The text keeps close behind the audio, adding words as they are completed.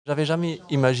J'avais jamais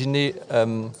imaginé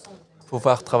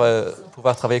pouvoir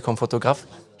travailler comme photographe.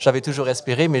 J'avais toujours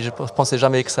espéré, mais je ne pensais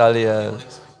jamais que ça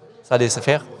allait se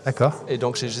faire. D'accord. Et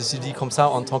donc je me suis dit comme ça,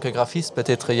 en tant que graphiste,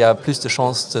 peut-être il y a plus de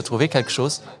chances de trouver quelque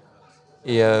chose.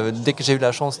 Et dès que j'ai eu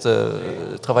la chance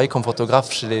de travailler comme photographe,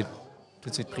 je l'ai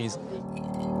tout de suite prise.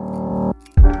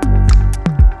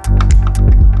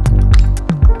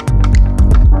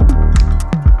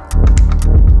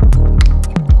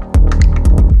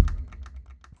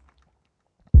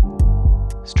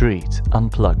 Streets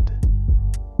Unplugged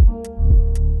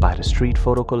by the Street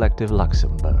Photo Collective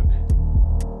Luxembourg.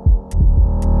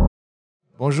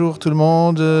 Bonjour tout le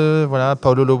monde, voilà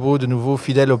Paolo Lobo de nouveau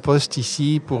fidèle au poste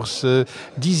ici pour ce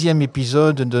 10e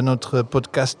épisode de notre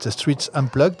podcast Streets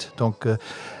Unplugged, donc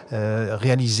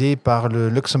réalisé par le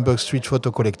Luxembourg Street Photo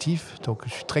Collective. Donc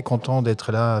je suis très content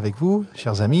d'être là avec vous,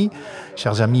 chers amis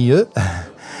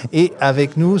et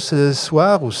avec nous ce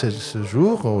soir ou ce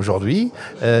jour, aujourd'hui,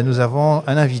 nous avons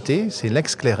un invité, c'est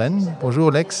Lex Kleren.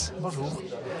 Bonjour Lex. Bonjour.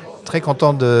 Très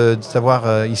content de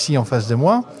t'avoir ici en face de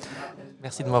moi.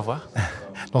 Merci de m'avoir.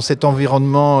 Dans cet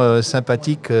environnement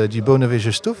sympathique du nouvel,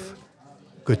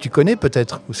 que tu connais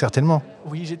peut-être, ou certainement.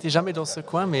 Oui, j'étais jamais dans ce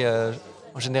coin, mais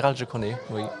en général, je connais,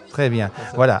 oui. Très bien.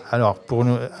 Voilà, alors pour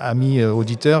nos amis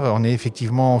auditeurs, on est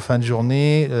effectivement en fin de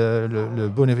journée. Le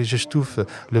nouvel,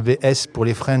 le BS pour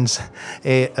les Friends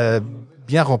est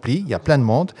bien rempli, il y a plein de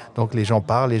monde. Donc les gens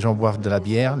parlent, les gens boivent de la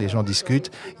bière, les gens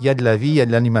discutent. Il y a de la vie, il y a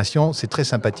de l'animation, c'est très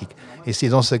sympathique. Et c'est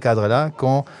dans ce cadre-là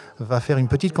qu'on va faire une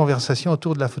petite conversation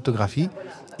autour de la photographie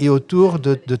et autour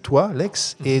de toi,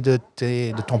 Lex, et de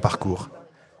ton parcours.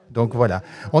 Donc voilà.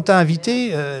 On t'a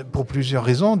invité pour plusieurs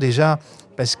raisons. Déjà,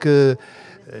 parce que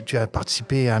tu as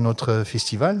participé à notre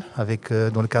festival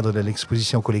dans le cadre de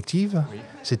l'exposition collective. Oui.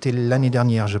 C'était l'année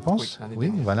dernière, je pense.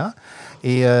 Oui, voilà.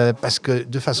 Et parce que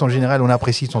de façon générale, on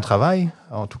apprécie ton travail.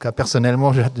 En tout cas,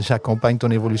 personnellement, j'accompagne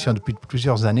ton évolution depuis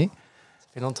plusieurs années. Ça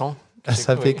fait longtemps.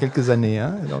 Ça fait quelques années.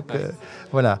 Hein. Donc,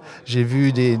 voilà. J'ai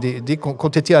vu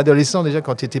quand tu étais adolescent, déjà,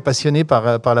 quand tu étais passionné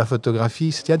par la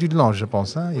photographie, c'était à Dudelange, je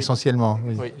pense, hein, essentiellement.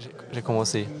 Oui, j'ai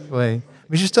commencé. Oui.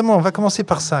 Mais justement, on va commencer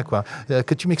par ça, quoi.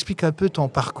 Que tu m'expliques un peu ton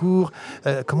parcours,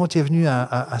 comment tu es venu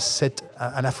à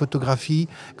la photographie,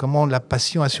 comment la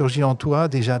passion a surgi en toi,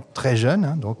 déjà très jeune,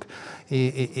 hein, donc,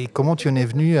 et comment tu en es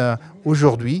venu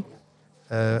aujourd'hui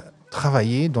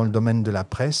travailler dans le domaine de la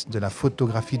presse, de la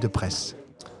photographie de presse.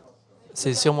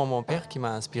 C'est sûrement mon père qui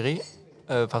m'a inspiré,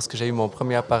 parce que j'ai eu mon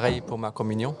premier appareil pour ma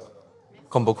communion,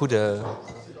 comme beaucoup de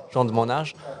gens de mon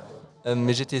âge.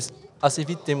 Mais j'étais assez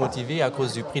vite démotivé à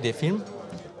cause du prix des films.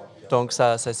 Donc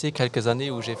ça c'est quelques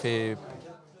années où j'ai fait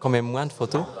quand même moins de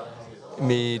photos.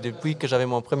 Mais depuis que j'avais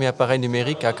mon premier appareil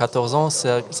numérique à 14 ans,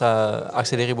 ça a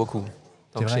accéléré beaucoup.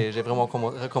 Donc j'ai vraiment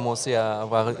recommencé à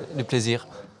avoir du plaisir.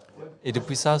 Et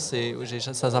depuis ça,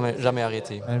 ça n'a jamais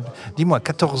arrêté. Dis-moi,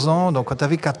 14 ans, donc quand tu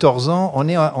avais 14 ans, on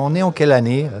est en quelle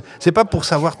année ? C'est pas pour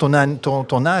savoir ton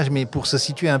âge, mais pour se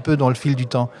situer un peu dans le fil du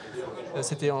temps.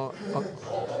 C'était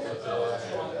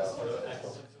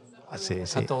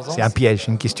c'est un piège,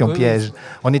 une question piège.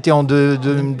 On était en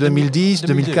 2010,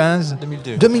 2015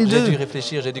 2002. J'ai dû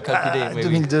réfléchir, j'ai dû calculer.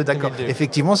 2002, d'accord. 2002.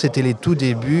 Effectivement, c'était les tout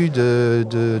débuts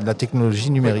de la technologie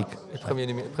numérique. Oui,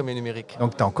 les premiers numériques.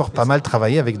 Donc tu as encore pas mal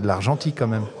travaillé avec de l'argentique quand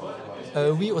même.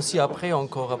 Oui, aussi après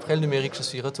le numérique, je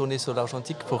suis retourné sur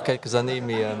l'argentique pour quelques années,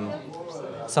 mais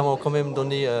ça m'a quand même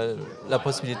donné la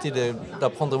possibilité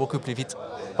d'apprendre beaucoup plus vite,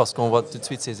 parce qu'on voit tout de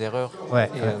suite ses erreurs. Ouais.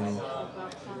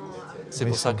 C'est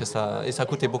pour ça que ça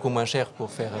coûtait beaucoup moins cher pour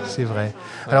faire... C'est vrai.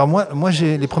 Ouais. Alors moi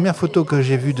les premières photos que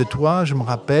j'ai vues de toi, je me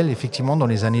rappelle effectivement dans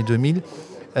les années 2000,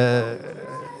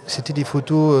 c'était des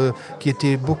photos qui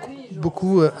étaient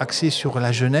beaucoup axées sur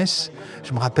la jeunesse.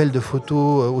 Je me rappelle de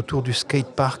photos autour du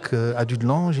skatepark à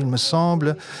Dudelange, il me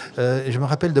semble. Je me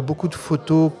rappelle de beaucoup de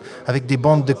photos avec des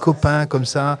bandes de copains comme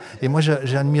ça. Et moi,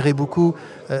 j'admirais beaucoup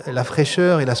la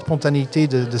fraîcheur et la spontanéité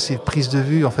de ces prises de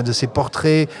vue, enfin de ces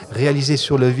portraits réalisés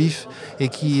sur le vif et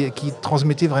qui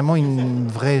transmettaient vraiment une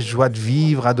vraie joie de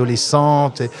vivre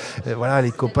adolescente. Voilà,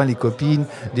 les copains, les copines,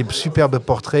 des superbes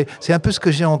portraits. C'est un peu ce que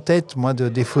j'ai en tête, moi,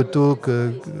 des photos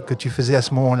que tu faisais à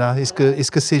ce moment-là.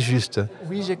 Est-ce que c'est juste ?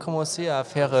 Oui, j'ai commencé à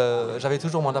faire... j'avais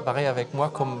toujours mon appareil avec moi,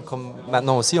 comme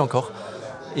maintenant aussi encore.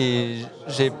 Et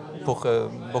j'ai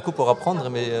beaucoup pour apprendre,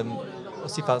 mais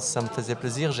aussi parce que ça me faisait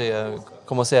plaisir, j'ai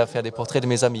commencé à faire des portraits de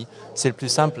mes amis. C'est le plus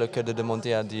simple que de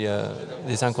demander à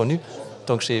des inconnus.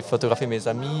 Donc j'ai photographié mes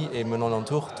amis et me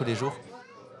l'entour tous les jours.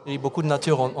 Et beaucoup de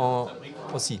nature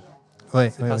aussi.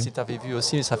 Ouais, je ne sais pas si tu avais vu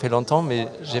aussi, ça fait longtemps, mais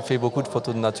j'ai fait beaucoup de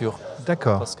photos de nature.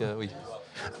 D'accord. Parce que, oui.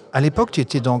 À l'époque, tu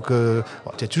étais donc...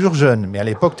 tu es toujours jeune, mais à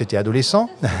l'époque, tu étais adolescent.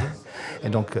 Et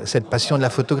donc, cette passion de la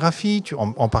photographie,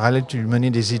 en parallèle, tu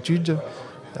menais des études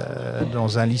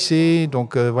dans un lycée.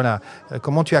 Donc, voilà.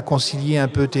 Comment tu as concilié un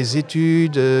peu tes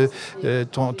études,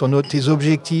 tes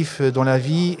objectifs dans la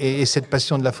vie et cette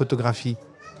passion de la photographie?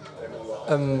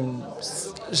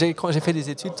 J'ai fait des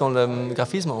études dans le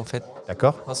graphisme, en fait.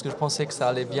 D'accord. Parce que je pensais que ça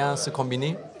allait bien se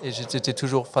combiner. Et j'étais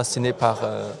toujours fasciné par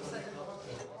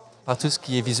tout ce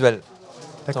qui est visuel.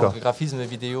 D'accord. Donc, graphisme,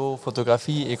 vidéo,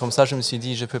 photographie. Et comme ça, je me suis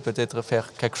dit, je peux peut-être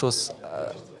faire quelque chose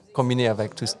combiné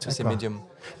avec tous ces médiums.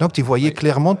 Donc, tu voyais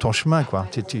clairement ton chemin, quoi.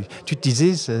 Tu te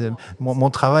disais, mon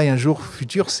travail un jour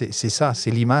futur, c'est ça,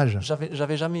 c'est l'image.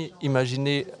 J'avais jamais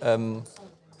imaginé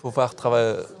pouvoir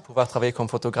travailler comme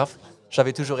photographe.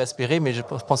 J'avais toujours espéré, mais je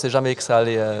ne pensais jamais que ça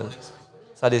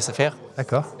allait se faire.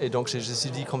 D'accord. Et donc, je me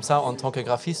suis dit comme ça, en tant que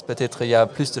graphiste, peut-être il y a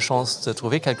plus de chances de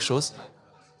trouver quelque chose.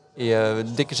 Et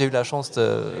dès que j'ai eu la chance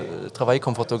de travailler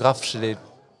comme photographe, je l'ai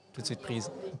tout de suite prise.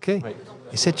 Ok. Oui.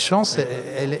 Et cette chance,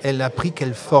 elle a pris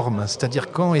quelle forme?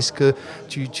 C'est-à-dire, quand est-ce que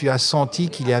tu as senti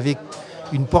qu'il y avait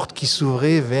une porte qui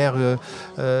s'ouvrait vers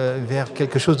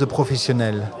quelque chose de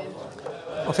professionnel?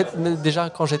 En fait, déjà,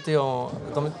 quand j'étais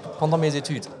pendant mes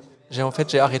études,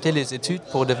 j'ai arrêté les études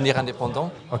pour devenir indépendant.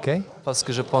 Ok. Parce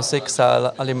que je pensais que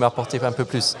ça allait m'apporter un peu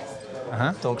plus.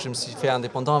 Uh-huh. Donc je me suis fait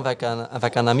indépendant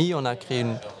avec un ami, on a créé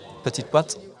une petite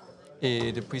boîte.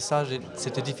 Et depuis ça,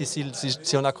 c'était difficile.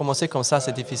 Si on a commencé comme ça,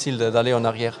 c'est difficile d'aller en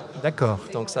arrière. D'accord.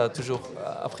 Donc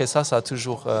après ça a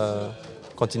toujours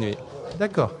continué.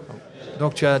 D'accord.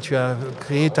 Donc tu as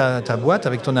créé ta boîte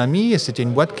avec ton ami, et c'était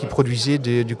une boîte qui produisait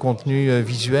du contenu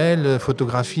visuel,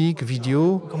 photographique,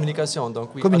 vidéo. Communication, donc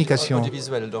oui. Communication.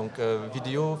 Audiovisuel, donc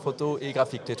vidéo, photo et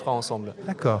graphique, les trois ensemble.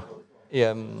 D'accord. Et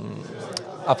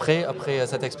après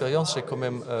cette expérience, j'ai quand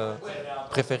même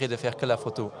préféré de faire que la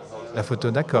photo. La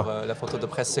photo, d'accord. La photo de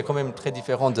presse, c'est quand même très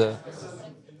différent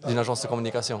d'une agence de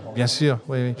communication. Bien sûr,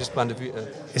 oui. Juste point de vue.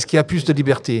 Est-ce qu'il y a plus de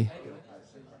liberté?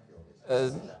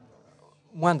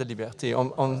 Moins de liberté.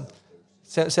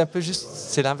 C'est un peu juste,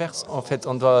 c'est l'inverse en fait.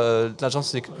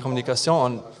 L'agence de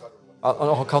communication,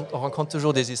 on rencontre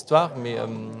toujours des histoires, mais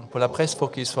pour la presse, il faut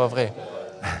qu'ils soient vrais.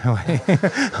 Ouais.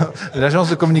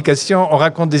 L'agence de communication, on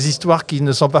raconte des histoires qui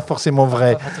ne sont pas forcément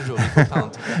vraies. Pas toujours, il faut pas, en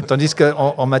tout cas. Tandis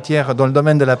qu'en matière, dans le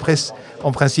domaine de la presse,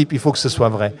 en principe, il faut que ce soit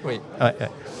vrai. Oui. Ouais.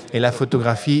 Et la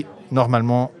photographie,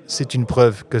 normalement, c'est une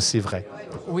preuve que c'est vrai.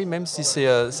 Oui, même si c'est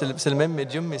le même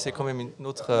médium, mais c'est quand même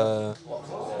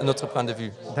un autre point de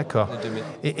vue. D'accord.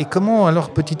 Et comment, alors,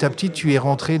 petit à petit, tu es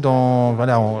rentré dans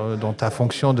ta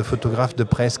fonction de photographe de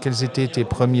presse? Quels étaient tes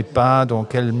premiers pas? Dans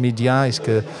quels médias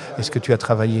est-ce que tu as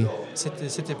travaillé?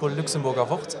 C'était pour le Lëtzebuerger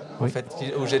Journal, Oui. en fait,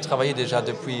 où j'ai travaillé déjà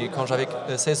depuis... Quand j'avais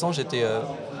 16 ans, j'étais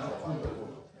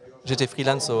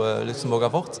freelance au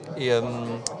Lëtzebuerger Journal. Et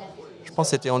je pense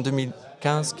que c'était en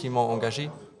 2015 qu'ils m'ont engagé,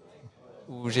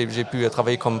 où j'ai pu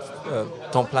travailler comme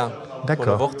temps plein.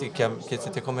 D'accord. Pour le Journal, et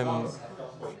c'était quand même...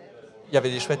 Il y avait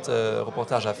des chouettes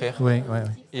reportages à faire. Oui.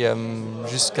 Et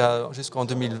jusqu'en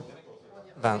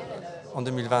 2020,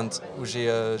 où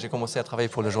j'ai commencé à travailler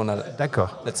pour le journal.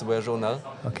 D'accord. Lëtzebuerger Journal.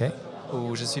 OK.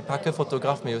 Où je ne suis pas que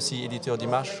photographe, mais aussi éditeur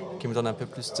d'images, qui me donne un peu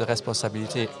plus de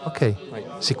responsabilité. OK. Oui.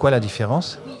 C'est quoi la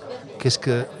différence? Qu'est-ce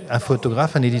qu'un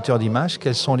photographe, un éditeur d'images?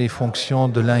 Quelles sont les fonctions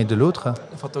de l'un et de l'autre?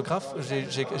 Photographe,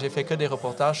 j'ai fait que des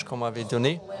reportages qu'on m'avait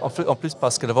donnés. En plus,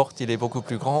 parce que le Journal, il est beaucoup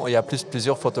plus grand, il y a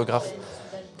plusieurs photographes.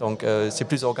 Donc, c'est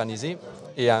plus organisé.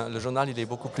 Et le journal, il est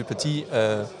beaucoup plus petit.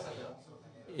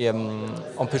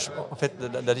 En fait,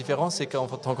 la différence, c'est qu'en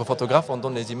tant que photographe, on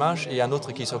donne les images et il y a un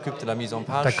autre qui s'occupe de la mise en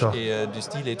page. D'accord. Et du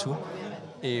style et tout.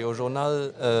 Et au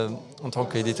journal, en tant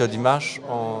qu'éditeur d'images,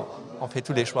 on fait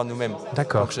tous les choix nous-mêmes.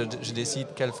 D'accord. Donc je décide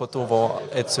quelles photos vont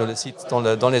être sur le site,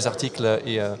 dans les articles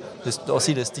et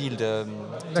aussi le style du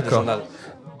journal.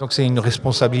 Donc c'est une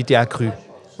responsabilité accrue.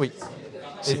 Oui.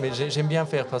 Mais j'aime bien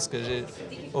faire parce que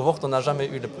au Journal, on n'a jamais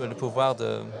eu le pouvoir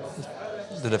de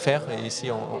le faire, et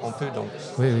ici on peut, donc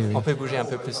Oui. on peut bouger un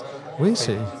peu plus. Oui,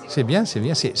 c'est bien.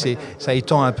 Ça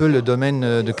étend un peu le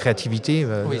domaine de créativité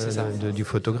du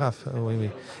photographe, oui.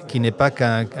 Qui n'est pas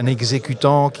qu'un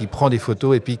exécutant qui prend des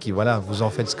photos et puis qui, voilà, vous en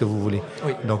faites ce que vous voulez.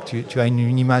 Oui. Donc tu as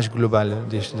une image globale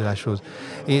de la chose.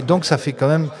 Et donc ça fait quand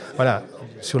même, voilà,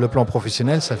 sur le plan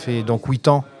professionnel, ça fait donc 8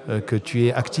 ans que tu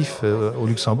es actif au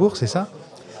Luxembourg, c'est ça?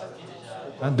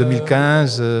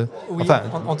 2015 Oui, enfin,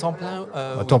 en temps plein.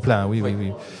 en temps plein, oui.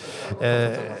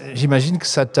 J'imagine que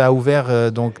ça t'a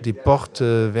ouvert donc des portes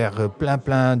vers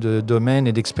plein de domaines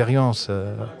et d'expériences.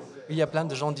 Il y a plein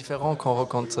de gens différents qu'on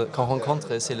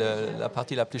rencontre, et c'est la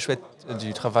partie la plus chouette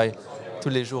du travail. Tous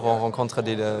les jours, on rencontre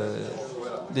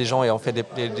des gens et on fait des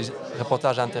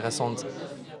reportages intéressants.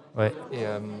 Ouais. Et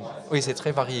oui, c'est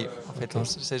très varié. En fait, on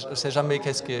ne sait jamais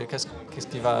qu'est-ce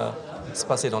qui va se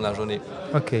passer dans la journée.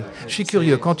 Ok. Je suis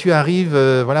curieux. Quand tu arrives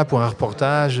voilà, pour un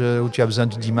reportage où tu as besoin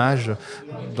d'images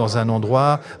dans un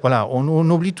endroit, voilà, on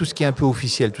oublie tout ce qui est un peu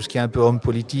officiel, tout ce qui est un peu homme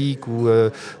politique ou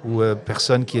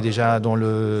personne qui est déjà dans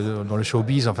le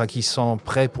showbiz, enfin qui se sent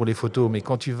prêt pour les photos. Mais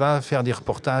quand tu vas faire des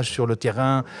reportages sur le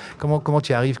terrain, comment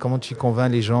tu arrives, comment tu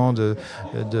convaincs les gens de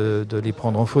les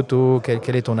prendre en photo,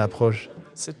 quelle est ton approche?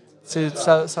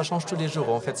 Ça change tous les jours.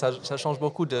 En fait, ça change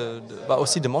beaucoup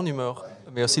aussi de mon humeur,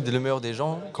 mais aussi de l'humeur des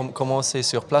gens. Comment c'est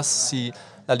sur place, si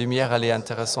la lumière elle est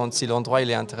intéressante, si l'endroit il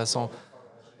est intéressant.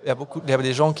 Il y a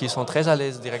des gens qui sont très à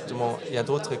l'aise directement. Il y a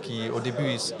d'autres qui, au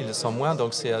début, ils le sont moins.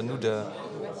 Donc, c'est à nous de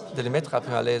les mettre un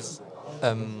peu à l'aise.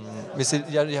 Mais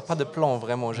il n'y a pas de plan,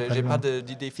 vraiment. Je n'ai pas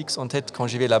d'idée fixe en tête quand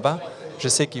j'y vais là-bas. Je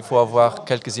sais qu'il faut avoir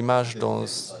quelques images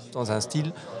dans un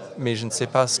style, mais je ne sais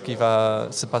pas ce qui va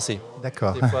se passer.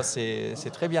 D'accord. Des fois, c'est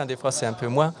très bien. Des fois, c'est un peu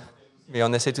moins. Mais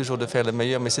on essaie toujours de faire le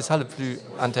meilleur. Mais c'est ça le plus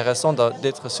intéressant,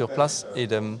 d'être sur place et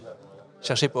de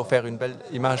chercher pour faire une belle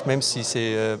image, même si ce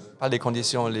n'est pas les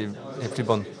conditions les plus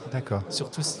bonnes. D'accord.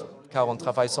 Surtout car on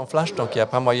travaille sans flash, donc il n'y a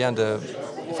pas moyen de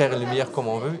faire une lumière comme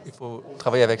on veut. Il faut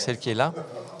travailler avec celle qui est là.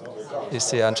 Et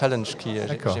c'est un challenge que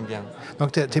j'aime bien.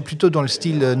 Donc tu es plutôt dans le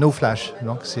style no flash.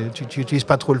 Donc tu n'utilises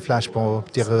pas trop le flash pour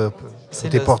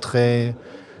tes portraits.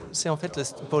 C'est en fait,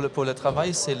 pour le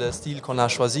travail, c'est le style qu'on a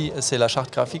choisi. C'est la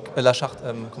charte graphique,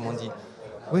 comment on dit?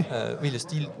 Oui. Oui, le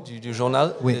style du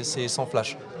journal, oui. C'est sans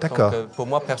flash. D'accord. Donc, pour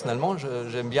moi, personnellement,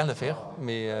 j'aime bien le faire,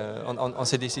 mais on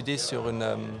s'est décidé sur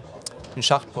une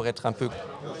charte pour être un peu,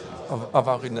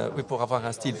 pour avoir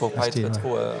un style, pour pas être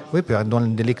trop. Oui, pour être dans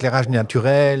l'éclairage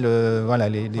naturel, voilà,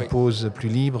 les poses plus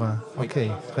libres. Oui. Ok,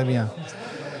 très bien.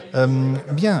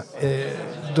 Bien.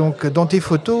 Donc, dans tes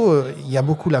photos, il y a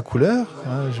beaucoup la couleur.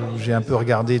 Hein, j'ai un peu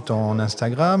regardé ton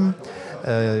Instagram.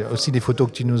 Aussi des photos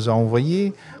que tu nous as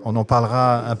envoyées. On en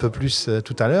parlera un peu plus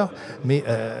tout à l'heure. Mais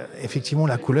effectivement,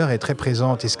 la couleur est très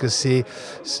présente. Est-ce que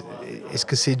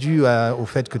c'est dû au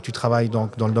fait que tu travailles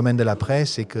donc dans le domaine de la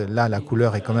presse et que là, la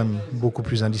couleur est quand même beaucoup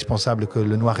plus indispensable que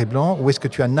le noir et blanc? Ou est-ce que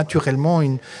tu as naturellement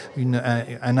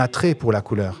un attrait pour la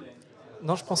couleur?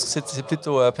 Non, je pense que c'est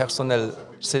plutôt personnel.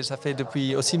 Ça fait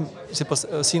c'est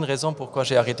aussi une raison pourquoi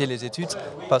j'ai arrêté les études,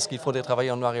 parce qu'il faudrait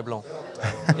travailler en noir et blanc.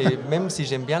 Et même si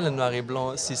j'aime bien le noir et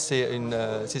blanc, si c'est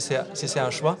un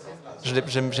choix,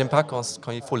 j'aime pas quand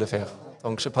il faut le faire.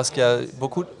 Donc je pense qu'il y a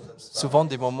souvent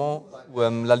des moments où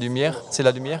c'est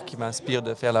la lumière qui m'inspire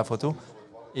de faire la photo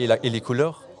et les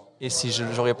couleurs. Et si je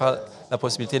n'aurais pas la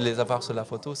possibilité de les avoir sur la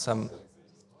photo,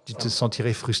 Tu te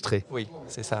sentirais frustré. Oui,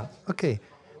 c'est ça. Ok.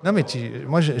 Non, mais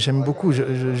moi, j'aime beaucoup, je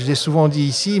l'ai souvent dit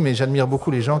ici, mais j'admire beaucoup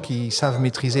les gens qui savent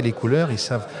maîtriser les couleurs, ils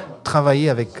savent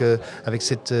travailler avec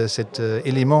cet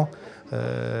élément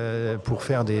pour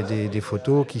faire des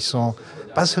photos qui sont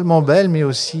pas seulement belles, mais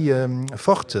aussi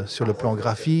fortes sur le plan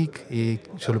graphique et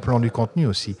sur le plan du contenu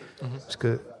aussi. Parce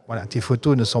que voilà, tes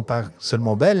photos ne sont pas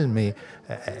seulement belles, mais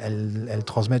elles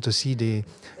transmettent aussi des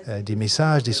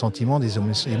messages, des sentiments, des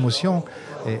émotions.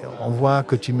 Et on voit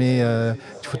que tu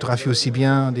photographies aussi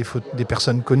bien des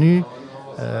personnes connues,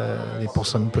 des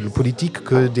personnes politiques,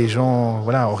 que des gens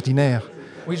ordinaires.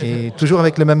 Oui, toujours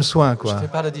avec le même soin, quoi. Je ne fais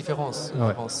pas la différence. Ouais.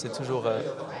 Je pense. C'est toujours...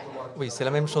 oui, c'est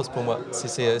la même chose pour moi.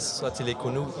 Soit il est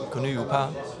connu ou pas,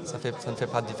 ça ne fait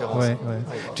pas de différence. Ouais.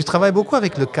 Tu travailles beaucoup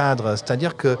avec le cadre,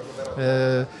 c'est-à-dire que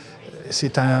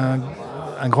c'est un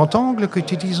grand angle que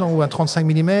tu utilises ou un 35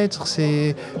 mm.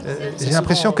 J'ai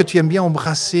l'impression que tu aimes bien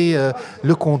embrasser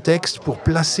le contexte pour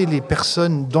placer les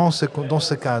personnes dans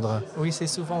ce cadre. Oui, c'est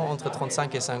souvent entre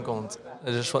 35 et 50.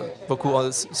 Je choisis beaucoup,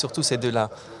 surtout ces deux-là.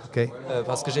 Okay.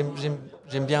 Parce que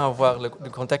j'aime bien avoir le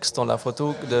contexte dans la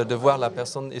photo, de voir la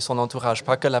personne et son entourage.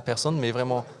 Pas que la personne, mais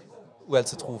vraiment où elle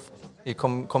se trouve et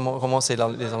comment c'est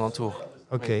les alentours.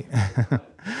 Ok. Oui.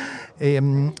 Et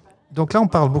donc là, on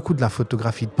parle beaucoup de la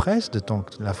photographie de presse, de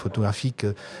la photographie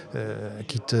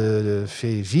qui te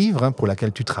fait vivre, pour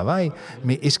laquelle tu travailles.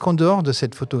 Mais est-ce qu'en dehors de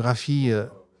cette photographie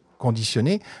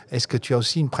conditionnée, est-ce que tu as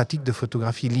aussi une pratique de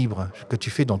photographie libre, que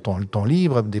tu fais dans ton temps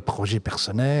libre, des projets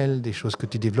personnels, des choses que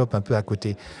tu développes un peu à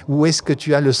côté? Ou est-ce que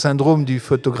tu as le syndrome du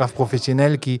photographe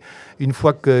professionnel qui, une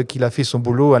fois qu'il a fait son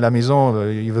boulot à la maison,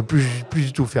 il ne veut plus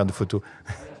du tout faire de photos?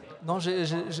 Non,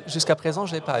 jusqu'à présent,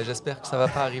 je ne l'ai pas et j'espère que ça ne va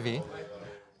pas arriver.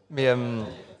 Mais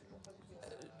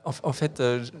en fait,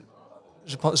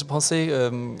 je pensais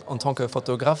en tant que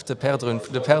photographe de perdre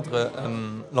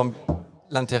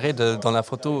l'intérêt dans la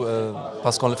photo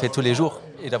parce qu'on le fait tous les jours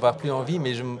et d'avoir plus envie,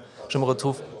 mais je me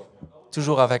retrouve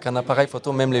toujours avec un appareil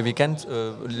photo, même les week-ends,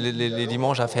 les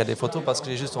dimanches à faire des photos parce que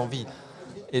j'ai juste envie.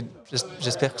 Et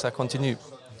j'espère que ça continue.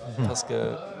 Parce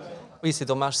que, oui, c'est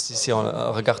dommage si on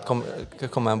regarde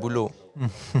comme un boulot.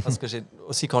 Parce que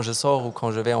aussi quand je sors ou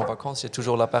quand je vais en vacances, j'ai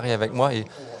toujours l'appareil avec moi. Et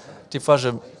des fois,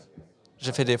 je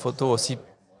fais des photos aussi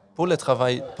pour le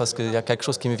travail parce qu'il y a quelque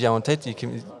chose qui me vient en tête et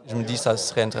je me dis que ça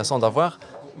serait intéressant d'avoir.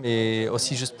 Mais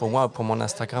aussi juste pour moi, pour mon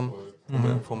Instagram.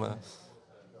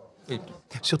 Oui.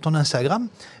 Sur ton Instagram,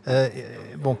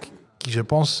 qui je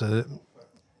pense,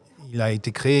 il a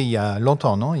été créé il y a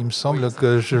longtemps, non? Il me semble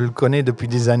que je le connais depuis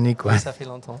des années, quoi. Oui, ça fait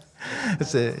longtemps.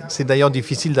 C'est d'ailleurs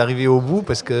difficile d'arriver au bout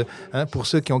parce que pour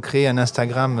ceux qui ont créé un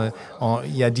Instagram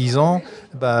il y a 10 ans,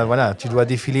 voilà, tu dois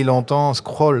défiler longtemps,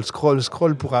 scroll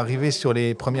pour arriver sur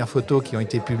les premières photos qui ont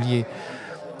été publiées.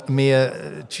 Mais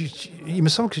il me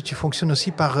semble que tu fonctionnes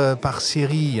aussi par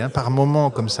série, par moment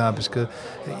comme ça, parce que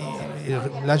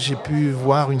là j'ai pu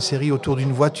voir une série autour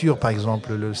d'une voiture, par exemple,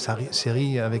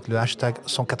 série avec le hashtag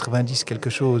 190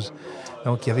 quelque chose.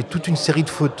 Donc il y avait toute une série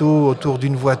de photos autour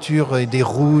d'une voiture et des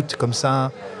routes comme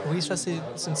ça. Oui, ça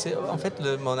en fait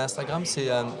mon Instagram, c'est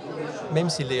même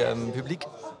s'il est public,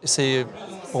 c'est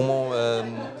pour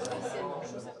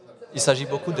il s'agit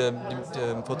beaucoup de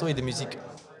photos et de musique.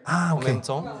 Ah, en ok. même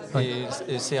temps. Ouais.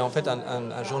 Et c'est en fait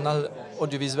un journal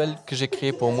audiovisuel que j'ai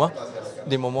créé pour moi,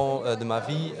 des moments de ma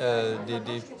vie,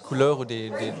 des couleurs ou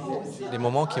des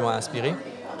moments qui m'ont inspiré,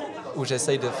 où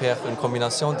j'essaye de faire une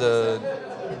combinaison de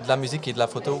la musique et de la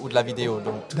photo ou de la vidéo,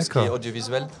 donc tout ce qui est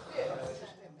audiovisuel.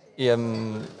 Et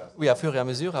oui, à fur et à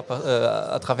mesure,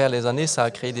 à travers les années, ça a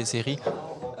créé des séries.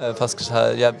 Parce que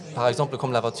y a, par exemple,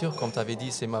 comme la voiture, comme tu avais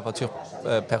dit, c'est ma voiture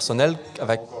personnelle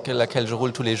avec laquelle je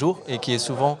roule tous les jours et qui est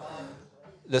souvent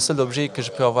le seul objet que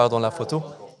je peux avoir dans la photo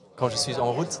quand je suis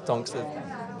en route. Donc,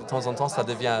 de temps en temps, ça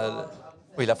devient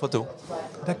la photo.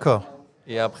 D'accord.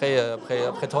 Et après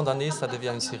tant d'années, ça devient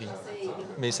une série.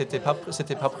 Mais c'était pas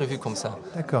prévu comme ça.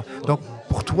 D'accord. Donc,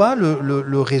 pour toi,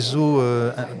 le réseau,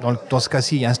 dans ce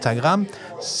cas-ci, Instagram,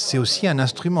 c'est aussi un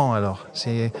instrument, alors.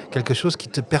 C'est quelque chose qui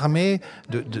te permet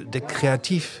d'être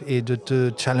créatif et de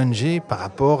te challenger par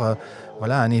rapport à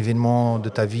un événement de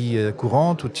ta vie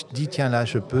courante où tu te dis, tiens, là,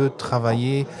 je peux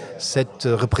travailler cette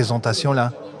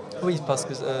représentation-là. Oui, parce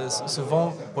que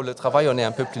souvent, pour le travail, on est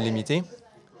un peu plus limité.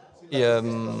 Et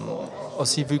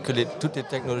aussi, vu que toutes les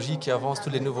technologies qui avancent, tous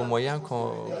les nouveaux moyens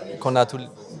qu'on a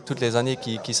toutes les années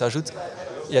qui s'ajoutent,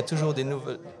 il y a toujours des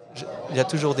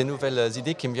nouvelles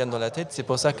idées qui me viennent dans la tête. C'est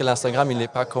pour ça que l'Instagram, il n'est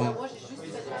pas comme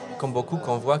beaucoup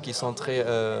qu'on voit qui sont très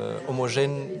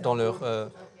homogènes dans leur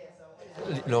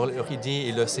idées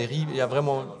et leur série. Il y a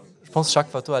vraiment, je pense que chaque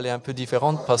photo elle est un peu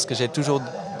différente parce que j'ai toujours de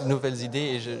nouvelles idées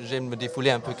et j'aime me défouler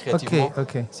un peu créativement.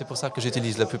 Ok. C'est pour ça que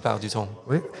j'utilise la plupart du temps.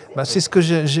 Oui. C'est ce que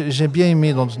j'ai bien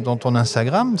aimé dans ton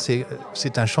Instagram,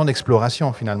 c'est un champ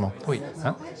d'exploration finalement. Oui.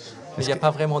 Il n'y a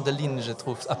pas vraiment de ligne, je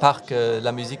trouve, à part que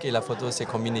la musique et la photo, c'est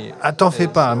combiné. T'en fais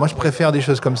pas. Moi, je préfère des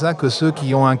choses comme ça que ceux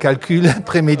qui ont un calcul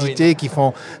prémédité, qui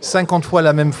font 50 fois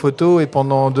la même photo et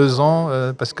pendant 2 ans,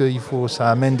 parce que ça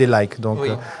amène des likes. Donc,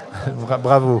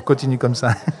 bravo, continue comme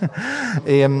ça.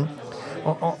 Et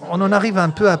on en arrive un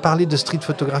peu à parler de street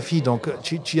photographie. Donc,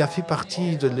 tu as fait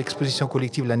partie de l'exposition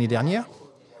collective l'année dernière,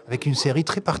 avec une série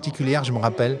très particulière, je me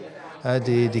rappelle.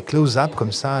 Des close-up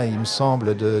comme ça, il me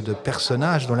semble, de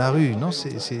personnages dans la rue. Non,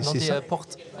 c'est ça.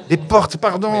 Portes. Des portes,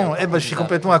 pardon. Je suis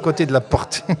complètement à côté de la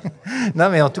porte. Non,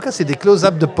 mais en tout cas, c'est des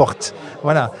close-up de portes.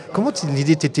 Voilà. Comment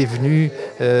l'idée t'était venue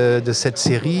de cette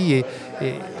série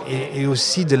et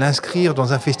aussi de l'inscrire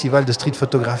dans un festival de street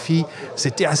photographie?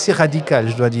 C'était assez radical,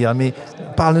 je dois dire. Mais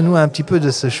parle-nous un petit peu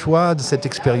de ce choix, de cette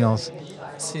expérience.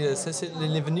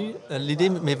 L'idée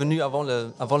m'est venue avant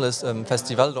le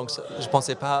festival, donc je ne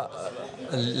pensais pas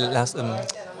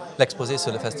l'exposer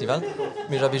sur le festival,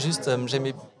 mais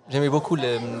j'aimais beaucoup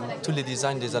tous les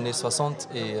designs des années 60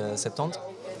 et 70,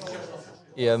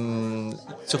 et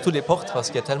surtout les portes, parce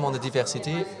qu'il y a tellement de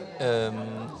diversité, et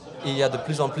il y a de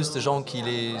plus en plus de gens qui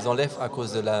les enlèvent à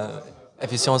cause de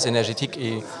l'efficience énergétique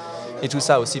et tout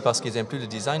ça aussi parce qu'ils n'aiment plus le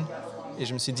design. Et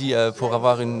je me suis dit, pour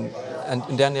avoir une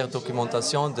dernière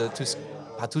documentation de tous,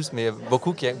 pas tous, mais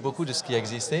beaucoup de ce qui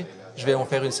existait, je vais en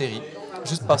faire une série.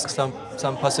 Juste parce que ça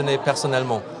me passionnait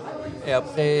personnellement. Et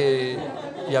après,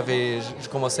 je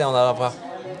commençais à en avoir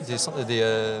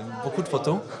beaucoup de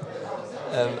photos.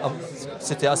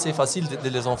 C'était assez facile de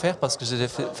les en faire parce que je les ai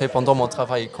fait pendant mon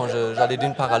travail. Quand j'allais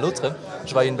d'une part à l'autre,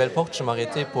 je voyais une belle porte, je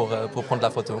m'arrêtais pour prendre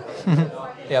la photo.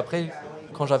 Et après,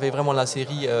 quand j'avais vraiment la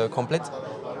série complète,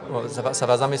 ça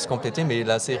va jamais se compléter, mais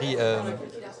la série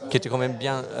qui était quand même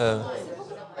bien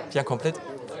complète,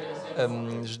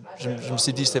 je me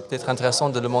suis dit que c'était peut-être intéressant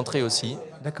de le montrer aussi.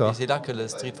 D'accord. Et c'est là que le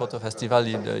Street Photo Festival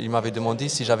il m'avait demandé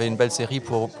si j'avais une belle série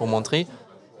pour montrer.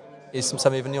 Et ça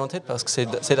m'est venu en tête parce que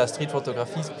c'est la street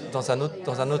photographie dans un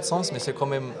autre sens, mais c'est quand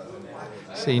même...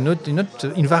 C'est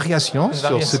une variation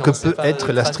sur ce que peut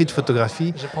être la street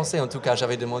photographie. Je pensais en tout cas,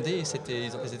 j'avais demandé et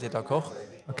ils étaient d'accord.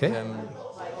 Ok.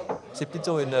 C'est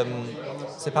plutôt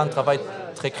c'est pas un travail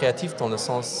très créatif dans le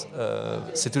sens,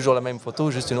 c'est toujours la même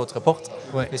photo, juste une autre porte,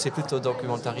 Ouais. mais c'est plutôt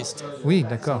documentariste. Oui,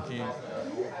 d'accord.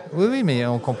 Oui, mais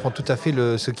on comprend tout à fait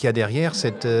ce qu'il y a derrière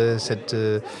cette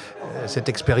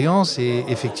expérience et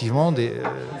effectivement de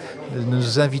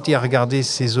nous inviter à regarder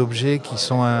ces objets qui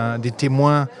sont des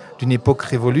témoins d'une époque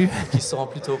révolue. Qui seront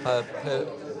plutôt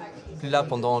plus là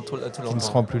pendant tout longtemps. Qui ne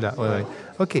seront plus là, ouais.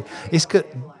 Ok. Est-ce que,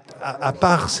 à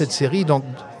part cette série, donc,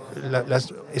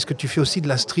 est-ce que tu fais aussi de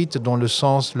la street dans le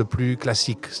sens le plus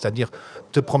classique, c'est-à-dire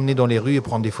te promener dans les rues et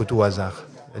prendre des photos au hasard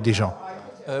des gens?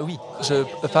 Oui, je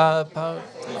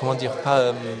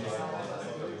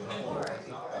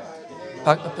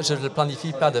ne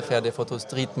planifie pas de faire des photos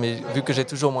street, mais vu que j'ai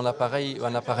toujours un appareil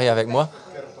avec moi,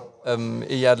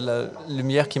 et il y a de la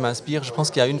lumière qui m'inspire, je pense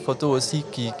qu'il y a une photo aussi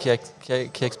qui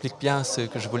explique bien ce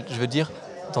que je veux dire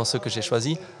dans ce que j'ai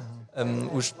choisi,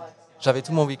 où j'avais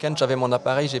tout mon week-end, j'avais mon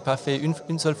appareil, j'ai pas fait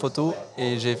une seule photo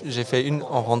et j'ai fait une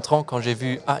en rentrant quand j'ai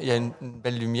vu il y a une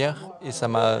belle lumière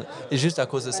et juste à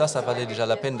cause de ça valait déjà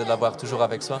la peine de l'avoir toujours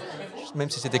avec soi, même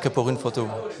si c'était que pour une photo.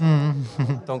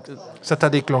 Donc ça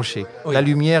t'a déclenché. Oui. La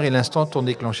lumière et l'instant t'ont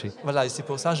déclenché. Voilà, et c'est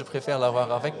pour ça que je préfère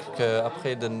l'avoir avec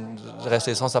qu'après de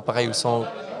rester sans appareil ou sans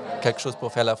quelque chose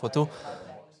pour faire la photo.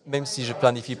 Même si je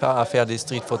planifie pas à faire des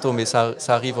street photos, mais ça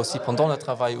arrive aussi pendant le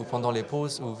travail ou pendant les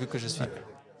pauses, ou vu que je suis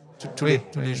tous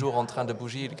les jours en train de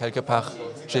bouger quelque part.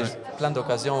 J'ai plein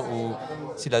d'occasions où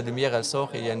si la lumière elle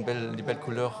sort et il y a des belles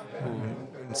couleurs ou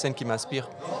une scène qui m'inspire.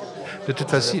 De toute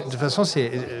façon,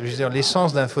 c'est, je veux dire,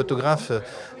 l'essence d'un photographe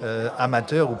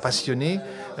amateur ou passionné,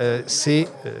 c'est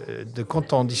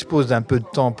quand on dispose d'un peu de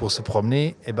temps pour se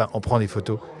promener, on prend des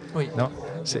photos. Oui. Non,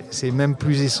 c'est même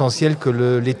plus essentiel que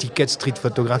l'étiquette street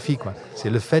photographie, quoi. C'est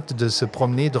le fait de se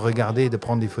promener, de regarder et de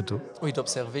prendre des photos. Oui,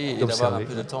 d'observer et d'avoir un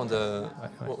peu de temps.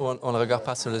 On ne regarde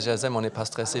pas sur le GSM, on n'est pas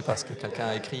stressé parce que quelqu'un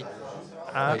a écrit.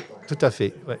 Ah, oui. Tout à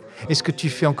fait. Ouais. Est-ce que tu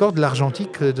fais encore de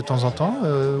l'argentique de temps en temps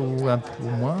ou un peu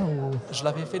moins ou... Je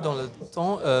l'avais fait dans le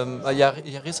temps, il y a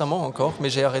récemment encore, mais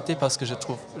j'ai arrêté parce que je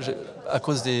trouve, à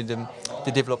cause des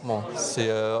développements.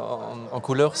 En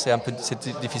couleur, c'est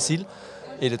difficile.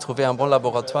 Et de trouver un bon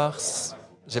laboratoire,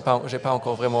 j'ai pas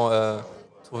encore vraiment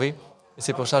trouvé. Et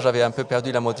c'est pour ça que j'avais un peu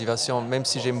perdu la motivation, même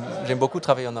si j'aime beaucoup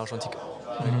travailler en argentique.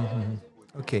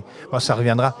 Ok, bon, ça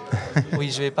reviendra.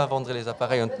 Oui, je ne vais pas vendre les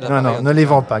appareils. Non, ne les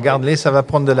vends pas, garde-les, ça va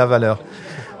prendre de la valeur.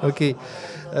 Ok,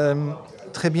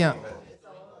 très bien.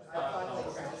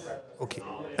 Ok,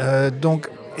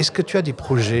 donc, est-ce que tu as des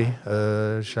projets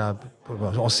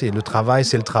on sait, le travail,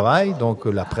 c'est le travail, donc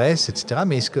la presse, etc.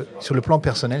 Mais est-ce que, sur le plan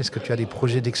personnel, est-ce que tu as des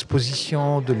projets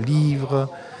d'exposition, de livres,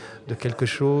 de quelque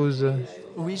chose?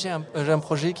 Oui, j'ai un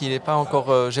projet qui n'est pas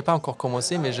encore, j'ai pas encore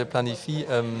commencé, mais je planifie.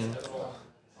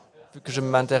 Vu que je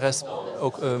m'intéresse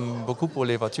beaucoup pour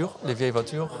les voitures, les vieilles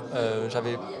voitures,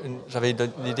 j'avais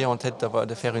l'idée en tête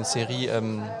de faire une série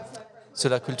sur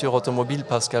la culture automobile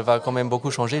parce qu'elle va quand même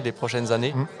beaucoup changer les prochaines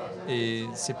années. Et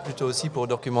c'est plutôt aussi pour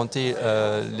documenter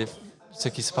ce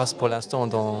qui se passe pour l'instant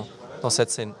dans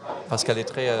cette scène, parce qu'elle est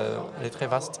très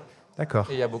vaste. D'accord.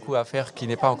 Et il y a beaucoup à faire qui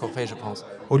n'est pas encore fait, je pense.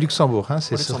 Au Luxembourg,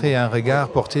 ce serait un regard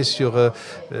porté sur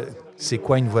c'est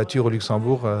quoi une voiture au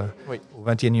Luxembourg au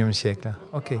XXIe siècle.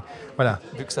 Ok, voilà.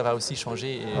 Vu que ça va aussi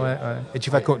changer. Et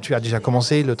tu as déjà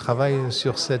commencé le travail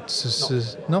sur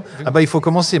Non. Il faut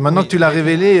commencer. Maintenant que tu l'as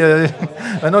révélé,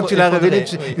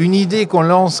 une idée qu'on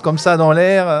lance comme ça dans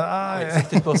l'air. C'est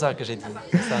peut-être pour ça que j'ai dit.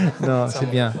 Non, c'est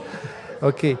bien.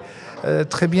 Ok.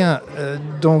 Très bien.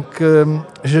 Donc,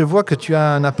 je vois que tu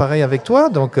as un appareil avec toi.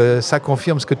 Donc, ça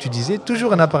confirme ce que tu disais.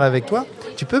 Toujours un appareil avec toi.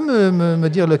 Tu peux me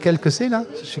dire lequel que c'est, là?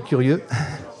 Je suis curieux.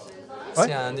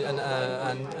 C'est un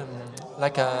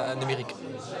Leica numérique.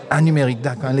 Un numérique,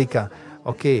 d'accord, un Leica.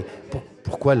 Ok.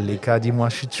 Pourquoi le Leica? Dis-moi.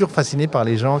 Je suis toujours fasciné par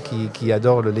les gens qui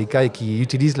adorent le Leica et qui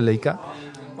utilisent le Leica.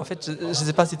 En fait, je ne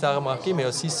sais pas si tu as remarqué, mais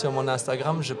aussi sur mon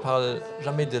Instagram, je ne parle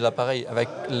jamais de l'appareil avec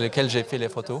lequel j'ai fait les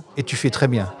photos. Et tu fais très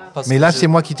bien. Mais là, c'est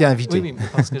moi qui t'ai invité. Oui,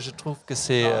 parce que je trouve que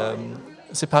c'est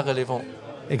pas relevant.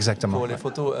 Exactement. Pour les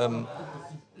photos,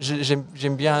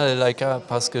 j'aime bien le Leica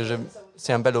parce que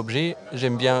c'est un bel objet. Je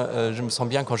me sens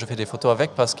bien quand je fais des photos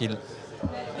avec parce qu'il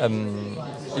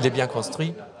est bien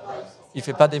construit. Il ne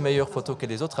fait pas des meilleures photos que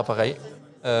les autres appareils,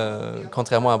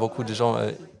 contrairement à beaucoup de gens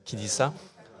qui disent ça.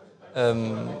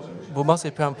 Pour moi,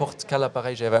 c'est peu importe quel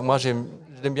appareil j'ai avec moi. Je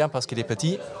l'aime bien parce qu'il est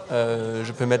petit.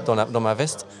 Je peux mettre dans ma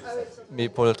veste. Mais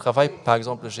pour le travail, par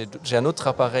exemple, j'ai un autre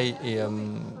appareil et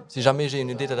si jamais j'ai une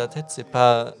idée dans la tête, c'est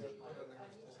pas...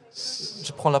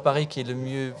 Je prends l'appareil qui est le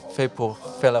mieux fait pour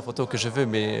faire la photo que je veux,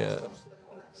 mais...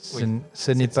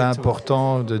 Ce n'est pas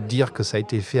important de dire que ça a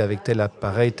été fait avec tel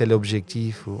appareil, tel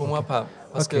objectif Pour moi, pas.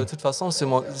 Parce que de toute façon,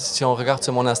 si on regarde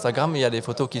sur mon Instagram, il y a des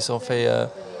photos qui sont faites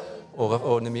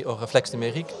au réflexe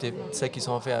numérique, celles qui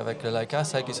sont faites avec le Leica,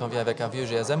 celles qui sont faites avec un vieux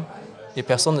GSM, et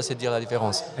personne ne sait dire la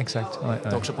différence. Exact.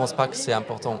 Donc je ne pense pas que c'est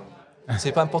important.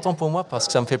 C'est pas important pour moi parce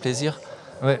que ça me fait plaisir,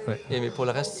 mais pour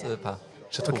le reste, pas.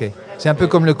 Okay. C'est un peu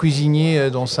comme le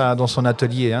cuisinier dans son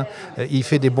atelier. Hein. Il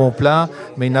fait des bons plats,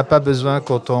 mais il n'a pas besoin,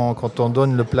 quand on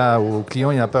donne le plat au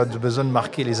client, il n'a pas besoin de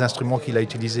marquer les instruments qu'il a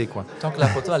utilisés. Quoi. Tant que la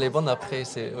photo elle est bonne, après,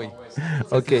 c'est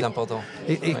le plus important.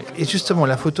 Et justement,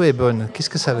 la photo est bonne. Qu'est-ce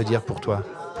que ça veut dire pour toi ?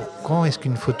 Quand est-ce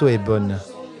qu'une photo est bonne ?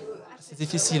 C'est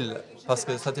difficile, parce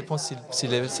que ça dépend si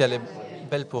elle est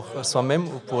belle pour soi-même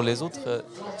ou pour les autres.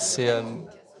 C'est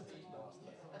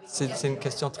une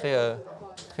question très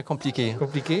compliquée.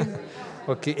 Compliqué ?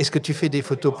 Ok. Est-ce que tu fais des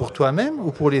photos pour toi-même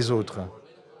ou pour les autres ?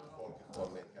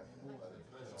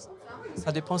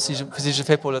 Ça dépend si je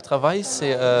fais pour le travail.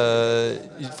 Il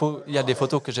y a des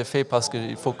photos que je fais parce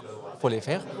qu'il faut les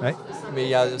faire. Ouais. Mais il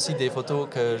y a aussi des photos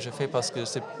que je fais parce que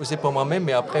c'est pour moi-même,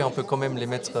 mais après on peut quand même les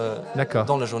mettre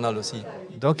dans le journal aussi.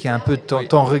 Donc il y a un peu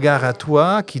ton regard à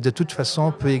toi qui de toute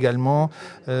façon peut également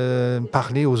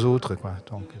parler aux autres. Quoi.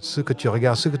 Donc ce que tu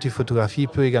regardes, ce que tu photographies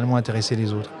peut également intéresser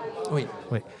les autres. Oui.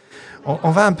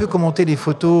 On va un peu commenter les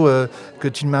photos que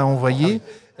tu m'as envoyées.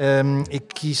 Et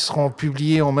qui seront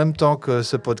publiés en même temps que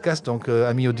ce podcast. Donc,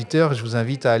 amis auditeurs, je vous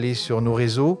invite à aller sur nos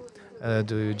réseaux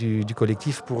du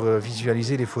collectif pour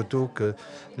visualiser les photos que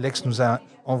Lex nous a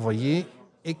envoyées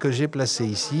et que j'ai placées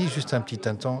ici. Juste un petit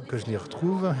instant que je les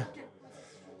retrouve.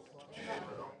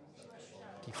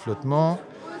 Petit flottement.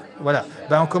 Voilà.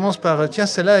 On commence par... Tiens,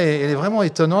 celle-là, elle est vraiment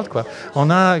étonnante, quoi.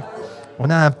 On a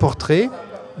un portrait,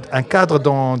 un cadre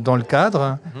dans le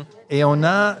cadre, et on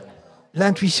a...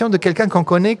 l'intuition de quelqu'un qu'on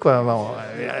connaît, quoi. Bon,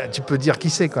 tu peux dire qui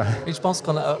c'est, quoi. Et je pense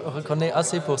qu'on reconnaît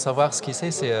assez pour savoir ce qui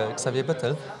c'est Xavier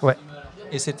Bettel. Ouais.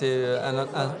 Et c'était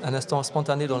un instant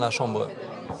spontané dans la chambre.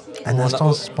 Un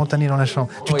instant spontané dans la chambre.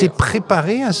 Tu t'es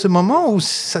préparé à ce moment ou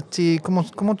ça t'est...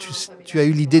 Comment tu as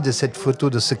eu l'idée de cette photo,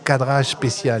 de ce cadrage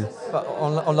spécial ?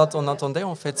 On entendait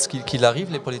en fait ce qu'il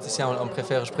arrive, les politiciens,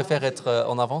 je préfère être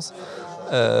en avance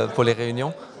pour les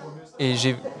réunions. Et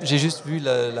j'ai juste vu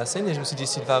la scène et je me suis dit,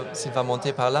 s'il va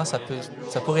monter par là, ça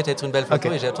pourrait être une belle photo.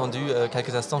 Okay. Et j'ai attendu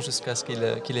quelques instants jusqu'à ce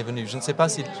qu'il est venu. Je ne sais pas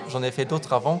si j'en ai fait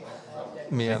d'autres avant,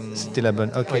 mais... C'était la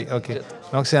bonne, ok.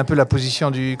 Donc c'est un peu la position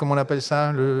du... Comment on appelle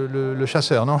ça ? Le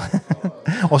chasseur, non ?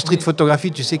 En street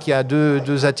photographie, tu sais qu'il y a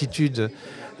deux attitudes,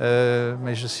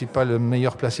 mais je ne suis pas le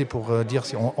meilleur placé pour dire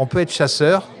si... On peut être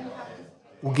chasseur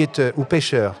ou guetteur, ou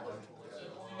pêcheur.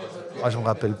 Je ne me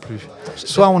rappelle plus.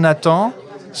 Soit on attend...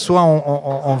 soit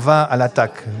on va à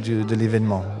l'attaque de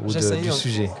l'événement ou du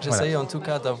sujet. J'essaye en tout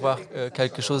cas d'avoir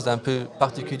quelque chose d'un peu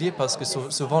particulier parce que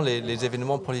souvent les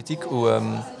événements politiques ou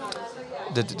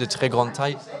de très grande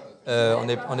taille,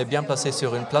 on est bien placé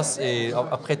sur une place et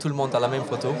après tout le monde a la même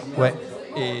photo. Ouais.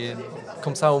 Et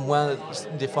comme ça au moins,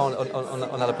 des fois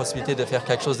on a la possibilité de faire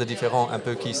quelque chose de différent, un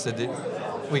peu qui se...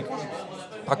 Oui,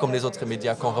 pas comme les autres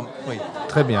médias,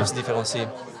 très bien. On se différencie.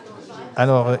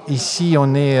 Alors ici,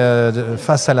 on est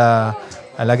face à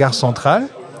la gare centrale.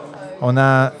 On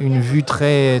a une vue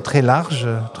très, très large,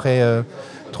 très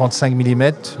 35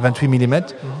 mm, 28 mm.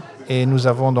 Et nous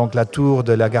avons donc la tour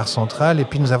de la gare centrale. Et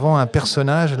puis nous avons un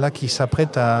personnage là qui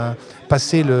s'apprête à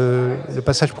passer le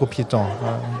passage pour piétons.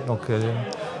 Donc,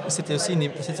 c'était aussi une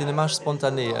image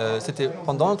spontanée. C'était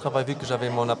pendant le travail, vu que j'avais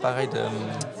mon appareil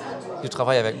du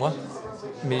travail avec moi.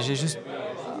 Mais j'ai juste...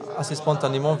 assez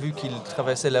spontanément vu qu'il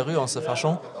traversait la rue en se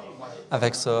fâchant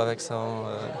avec son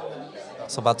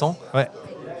bâton. Ouais.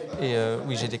 Et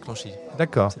oui, j'ai déclenché.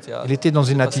 D'accord. Il était dans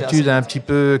une attitude un petit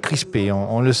peu crispée,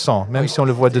 on le sent, même si on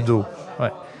le voit de dos.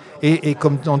 Ouais. Et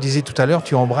comme on disait tout à l'heure,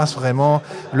 tu embrasses vraiment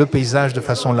le paysage de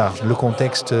façon large, le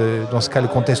contexte, dans ce cas le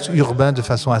contexte urbain de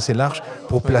façon assez large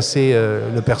pour placer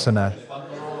le personnage.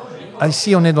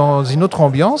 Ici, on est dans une autre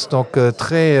ambiance, donc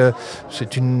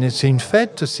c'est une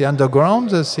fête, c'est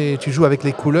underground, tu joues avec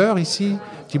les couleurs ici.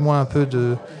 Dis-moi un peu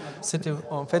de... C'était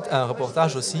en fait un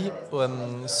reportage aussi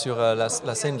sur la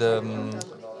scène de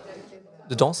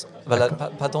danse,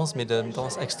 pas danse, mais de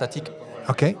danse extatique.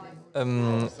 Ok.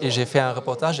 Et j'ai fait un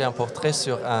reportage et un portrait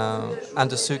sur un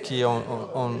de ceux qui est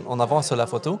en avant sur la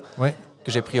photo. Ouais.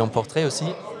 Que j'ai pris en portrait aussi.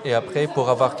 Et après, pour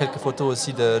avoir quelques photos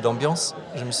aussi d'ambiance,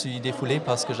 je me suis défoulé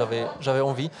parce que j'avais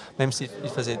envie, même s'il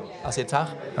faisait assez tard.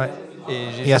 Ouais.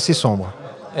 Et assez sombre.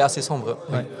 Et assez sombre.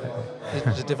 Oui. Ouais.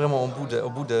 J'étais vraiment au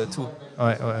bout de tout.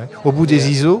 Ouais. Au bout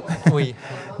des ISO. Oui.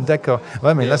 D'accord.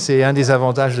 Ouais, mais là, c'est un des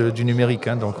avantages du numérique.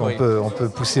 Hein, donc, Oui. on peut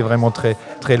pousser vraiment très,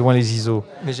 très loin les ISO.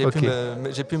 Mais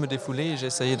j'ai pu me défouler et j'ai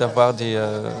essayé d'avoir des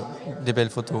belles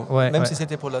photos. Même si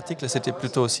c'était pour l'article, c'était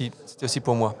aussi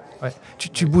pour moi. Ouais.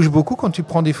 Tu bouges beaucoup quand tu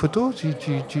prends des photos.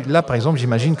 Là, par exemple,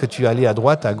 j'imagine que tu allais à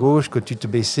droite, à gauche, que tu te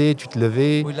baissais, tu te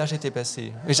levais. Oui, là, j'étais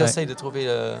passé. Et j'essaye de trouver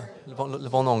le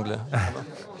bon angle,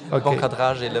 le bon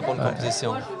cadrage et la bonne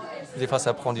composition. Des fois,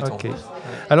 ça prend du temps. Ouais.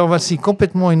 Alors, voici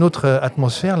complètement une autre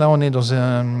atmosphère. Là, on est dans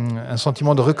un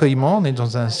sentiment de recueillement. On est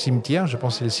dans un cimetière. Je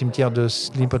pense que c'est le cimetière de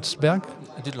Lëtzebuerger.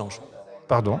 Dudelange.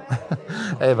 Pardon.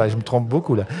 Je me trompe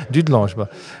beaucoup, là. Dudelange. Bah.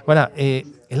 Voilà. Et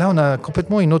là, on a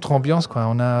complètement une autre ambiance, quoi.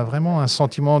 On a vraiment un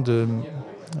sentiment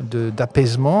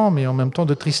d'apaisement, mais en même temps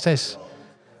de tristesse.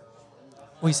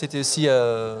 Oui, c'était aussi...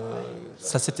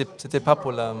 c'était pas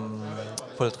pour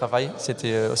le travail,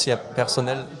 c'était aussi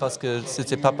personnel, parce que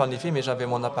c'était pas planifié, mais j'avais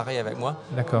mon appareil avec moi.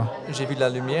 D'accord. J'ai vu la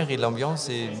lumière et l'ambiance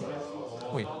et...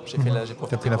 Oui, j'ai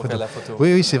profité pour faire la photo.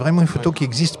 Oui, c'est vraiment une photo qui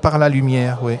existe par la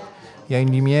lumière, oui. Il y a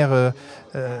une lumière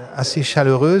assez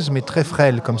chaleureuse, mais très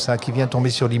frêle, comme ça, qui vient tomber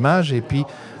sur l'image. Et puis,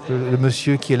 le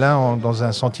monsieur qui est là, dans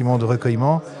un sentiment de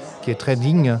recueillement, qui est très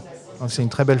digne. Donc, c'est une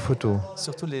très belle photo.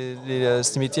 Surtout les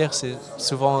cimetières, c'est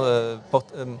souvent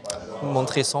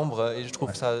montré sombre. Et je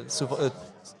trouve ça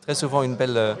très souvent une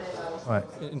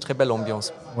très belle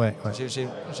ambiance. Ouais.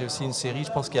 J'ai aussi une série,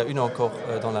 je pense qu'il y a une encore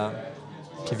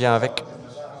qui vient avec.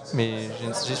 Mais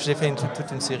j'ai fait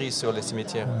toute une série sur les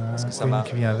cimetières. Parce que ça m'a...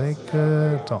 qui vient avec...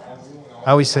 Attends.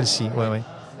 Ah oui, celle-ci.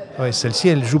 Ouais, celle-ci,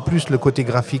 elle joue plus le côté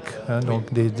graphique, hein,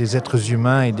 donc des êtres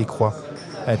humains et des croix.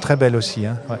 Elle est très belle aussi.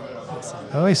 Hein, ouais.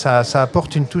 Ah oui, ça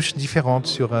apporte une touche différente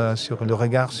sur le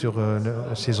regard sur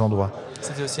ces endroits.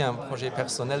 C'était aussi un projet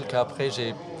personnel qu'après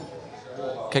j'ai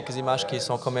quelques images qui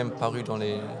sont quand même parues dans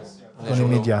les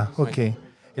médias. Ok. Oui.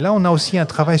 Et là, on a aussi un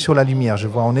travail sur la lumière. Je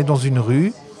vois, on est dans une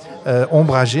rue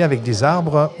ombragée avec des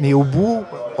arbres, mais au bout,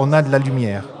 on a de la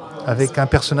lumière, avec un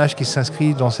personnage qui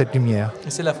s'inscrit dans cette lumière. Et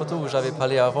c'est la photo où j'avais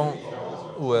parlé avant,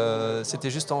 où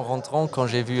c'était juste en rentrant quand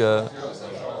j'ai vu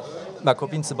ma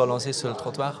copine se balancer sur le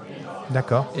trottoir.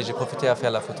 D'accord. Et j'ai profité à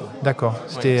faire la photo. D'accord.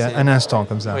 C'était un instant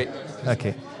comme ça. Oui.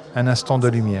 Ok. Un instant de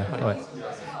lumière. Oui. Ouais.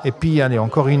 Et puis, allez,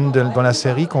 encore une dans la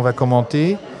série qu'on va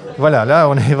commenter. Voilà, là,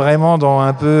 on est vraiment dans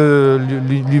un peu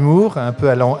l'humour, un peu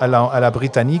à la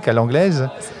britannique, à l'anglaise.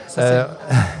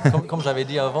 Comme j'avais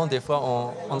dit avant, des fois,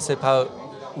 on ne sait pas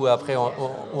où après où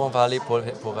on va aller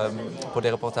pour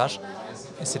des reportages.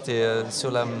 Et c'était sur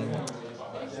la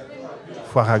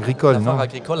foire agricole, foire non ?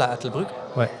 agricole à Unplugged.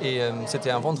 Ouais. Et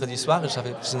c'était un vendredi soir et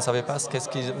je ne savais pas qu'est-ce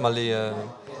qui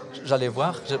j'allais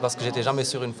voir, parce que j'étais jamais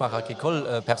sur une foire agricole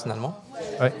personnellement.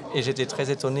 Ouais. Et j'étais très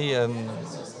étonné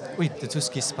de tout ce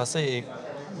qui se passait. Et,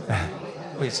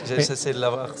 j'essaie de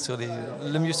l'avoir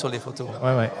le mieux sur les photos.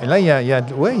 Ouais. Et là, il y a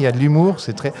de l'humour,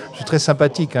 c'est très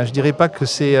sympathique. Hein. Je ne dirais pas que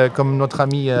c'est comme notre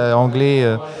ami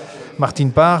anglais Martin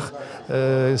Parr,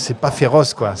 c'est pas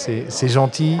féroce, quoi. C'est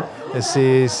gentil,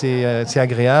 c'est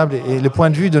agréable. Et le point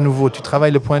de vue, de nouveau, tu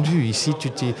travailles le point de vue. Ici,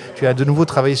 tu as de nouveau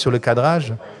travaillé sur le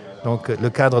cadrage. Donc le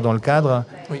cadre dans le cadre,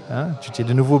 oui. Hein, tu t'es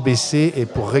de nouveau baissé et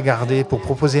pour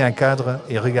proposer un cadre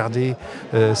et regarder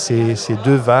ces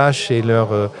deux vaches et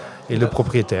le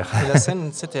propriétaire. Et la scène,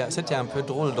 c'était un peu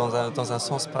drôle dans un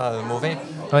sens pas mauvais.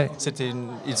 Ouais.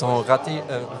 Ils ont raté.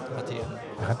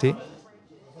 Raté.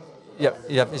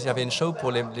 Il y avait une show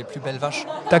pour les plus belles vaches.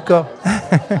 D'accord.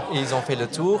 Et ils ont fait le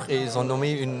tour et ils ont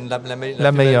nommé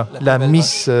la meilleure, la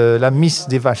miss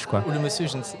des vaches, quoi. Ou le monsieur,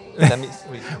 je ne sais. La miss,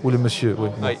 oui. Ou le monsieur, oui.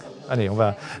 Oui. Allez, on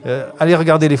va aller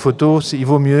regarder les photos, il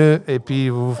vaut mieux, et puis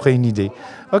vous vous ferez une idée.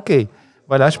 Ok,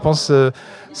 voilà, je pense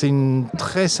c'est une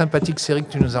très sympathique série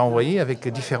que tu nous as envoyée avec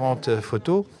différentes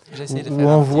photos où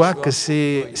on voit que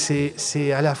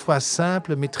c'est à la fois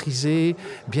simple, maîtrisé,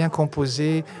 bien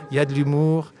composé, il y a de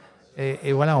l'humour.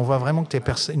 Et voilà, on voit vraiment que tu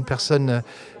es une personne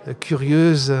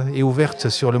curieuse et ouverte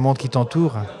sur le monde qui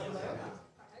t'entoure.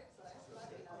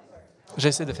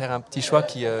 J'essaie de faire un petit choix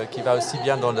qui va aussi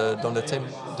bien dans le thème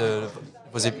de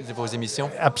vos émissions.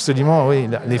 Absolument, oui.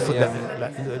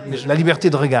 La liberté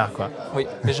de regard, quoi. Oui,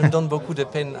 mais je me donne beaucoup de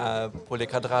peine pour les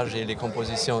cadrages et les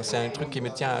compositions. C'est un truc qui me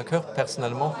tient à cœur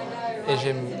personnellement et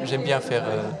j'aime bien faire...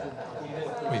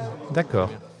 oui. D'accord.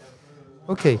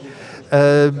 Ok.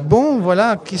 Bon,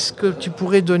 voilà, qu'est-ce que tu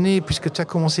pourrais donner, puisque tu as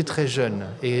commencé très jeune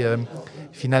et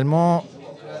finalement...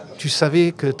 Tu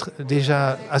savais que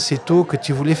déjà assez tôt que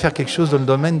tu voulais faire quelque chose dans le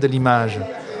domaine de l'image.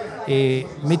 Mais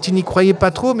tu n'y croyais pas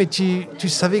trop, mais tu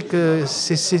savais que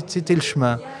c'était le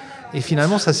chemin. Et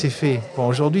finalement, ça s'est fait. Bon,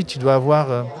 aujourd'hui, tu dois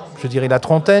avoir, je dirais, la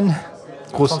trentaine.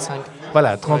 grosse... 35.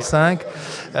 Voilà, 35.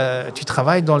 Oui. Tu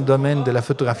travailles dans le domaine de la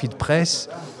photographie de presse.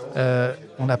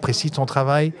 On apprécie ton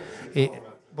travail. Et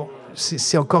bon,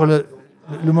 c'est encore le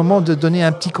moment de donner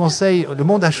un petit conseil. Le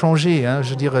monde a changé. Hein.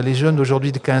 Je veux dire, les jeunes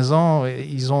d'aujourd'hui de 15 ans,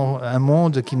 ils ont un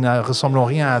monde qui ne ressemble en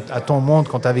rien à ton monde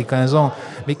quand tu avais 15 ans.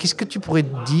 Mais qu'est-ce que tu pourrais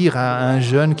dire à un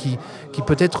jeune qui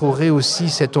peut-être aurait aussi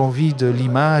cette envie de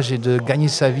l'image et de gagner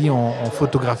sa vie en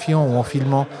photographiant ou en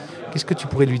filmant? Qu'est-ce que tu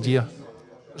pourrais lui dire?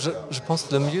 Je pense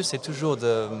que le mieux, c'est toujours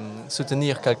de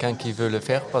soutenir quelqu'un qui veut le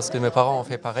faire, parce que mes parents ont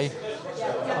fait pareil.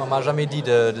 On ne m'a jamais dit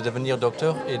de devenir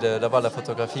docteur et d'avoir la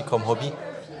photographie comme hobby.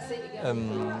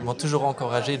 Ils m'ont toujours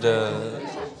encouragé de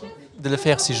le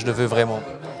faire si je le veux vraiment.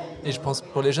 Et je pense que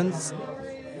pour les jeunes,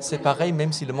 c'est pareil,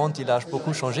 même si le monde il a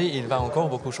beaucoup changé, il va encore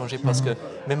beaucoup changer, parce que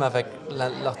même avec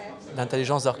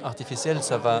l'intelligence artificielle,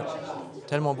 ça va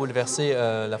tellement bouleverser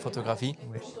la photographie.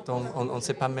 Oui. Donc on ne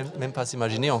sait pas même pas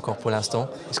s'imaginer encore pour l'instant.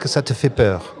 Est-ce que ça te fait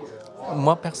peur?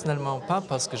 Moi, personnellement, pas,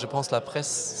 parce que je pense que la presse,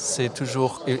 c'est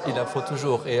toujours, il la faut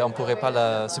toujours, et on ne pourrait pas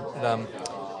la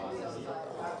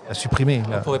supprimer.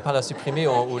 On ne pourrait pas la supprimer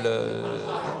ou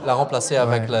la remplacer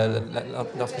avec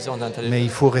l'infusion d'intelligence. Mais il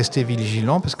faut rester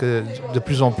vigilant, parce que de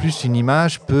plus en plus, une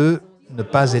image peut ne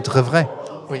pas être vraie.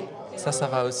 Oui, ça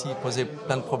va aussi poser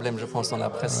plein de problèmes, je pense, dans la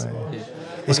presse. Ouais.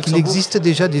 Est-ce qu'il existe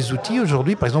déjà des outils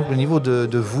aujourd'hui, par exemple au niveau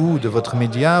de vous, de votre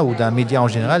média ou d'un média en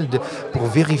général, pour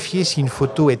vérifier si une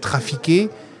photo est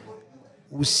trafiquée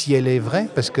ou si elle est vraie?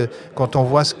 Parce que quand on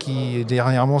voit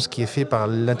dernièrement ce qui est fait par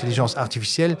l'intelligence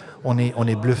artificielle, on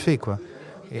est bluffé, quoi.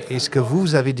 Est-ce que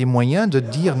vous avez des moyens de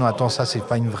dire non, attends, ça c'est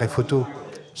pas une vraie photo?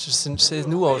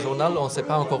 Nous, au journal, on ne s'est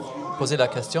pas encore posé la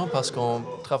question, parce qu'on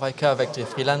travaille qu'avec des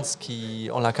freelances qui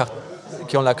ont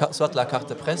soit la carte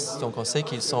de presse, donc on sait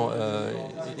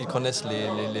ils connaissent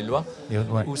les lois,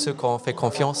 ou ceux qu'on fait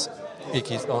confiance et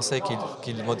on sait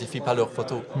qu'ils ne modifient pas leurs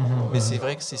photos. Mais c'est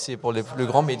vrai que si c'est pour les plus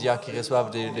grands médias qui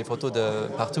reçoivent des photos de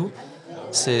partout,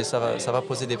 ça va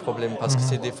poser des problèmes, parce que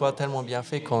c'est des fois tellement bien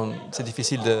fait que c'est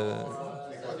difficile de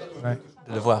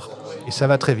le voir. Et ça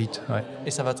va très vite. Ouais.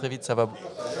 Et ça va très vite, ça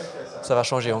va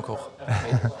changer encore.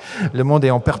 Oui. Le monde est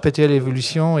en perpétuelle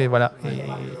évolution, et voilà. Et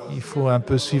il faut un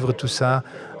peu suivre tout ça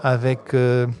avec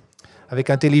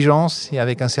intelligence et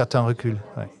avec un certain recul.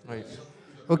 Ouais. Oui.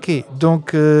 Ok,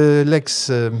 donc Lex,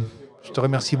 je te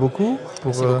remercie beaucoup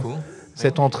pour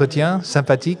cet entretien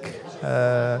sympathique.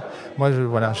 Moi,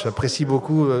 j'apprécie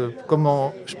beaucoup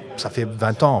ça fait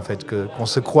 20 ans en fait qu'on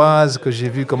se croise, que j'ai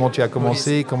vu comment tu as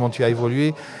commencé, comment tu as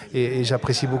évolué, et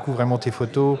j'apprécie beaucoup vraiment tes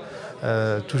photos,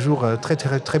 toujours très,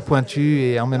 très, très pointues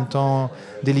et en même temps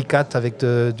délicates, avec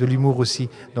de l'humour aussi.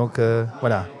 Donc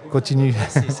voilà, continue.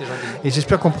 Merci, c'est gentil. Et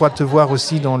j'espère qu'on pourra te voir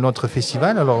aussi dans notre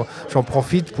festival. Alors j'en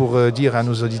profite pour dire à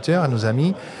nos auditeurs, à nos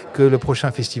amis, que le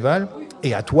prochain festival,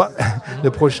 et à toi,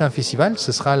 le prochain festival,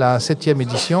 ce sera la 7e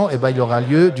édition, et il aura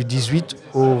lieu du 18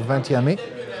 au 21 mai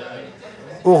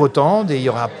au Rotande, et il y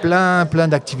aura plein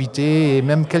d'activités et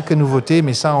même quelques nouveautés,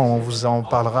 mais ça on vous en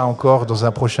parlera encore dans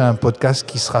un prochain podcast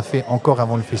qui sera fait encore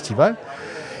avant le festival.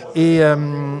 Et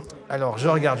alors je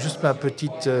regarde juste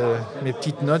mes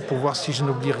petites notes pour voir si je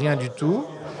n'oublie rien du tout.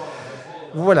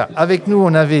 Voilà, avec nous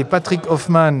on avait Patrick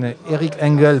Hoffman, Eric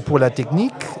Engel pour la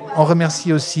technique. On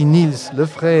remercie aussi Niels, le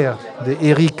frère de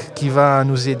Eric, qui va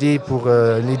nous aider pour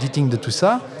l'editing de tout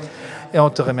ça. Et on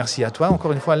te remercie à toi,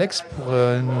 encore une fois, Alex, pour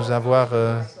nous avoir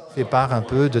fait part un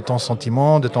peu de ton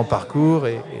sentiment, de ton parcours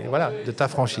et voilà, de ta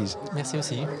franchise. Merci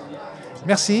aussi.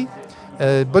 Merci.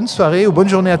 Bonne soirée ou bonne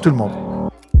journée à tout le monde.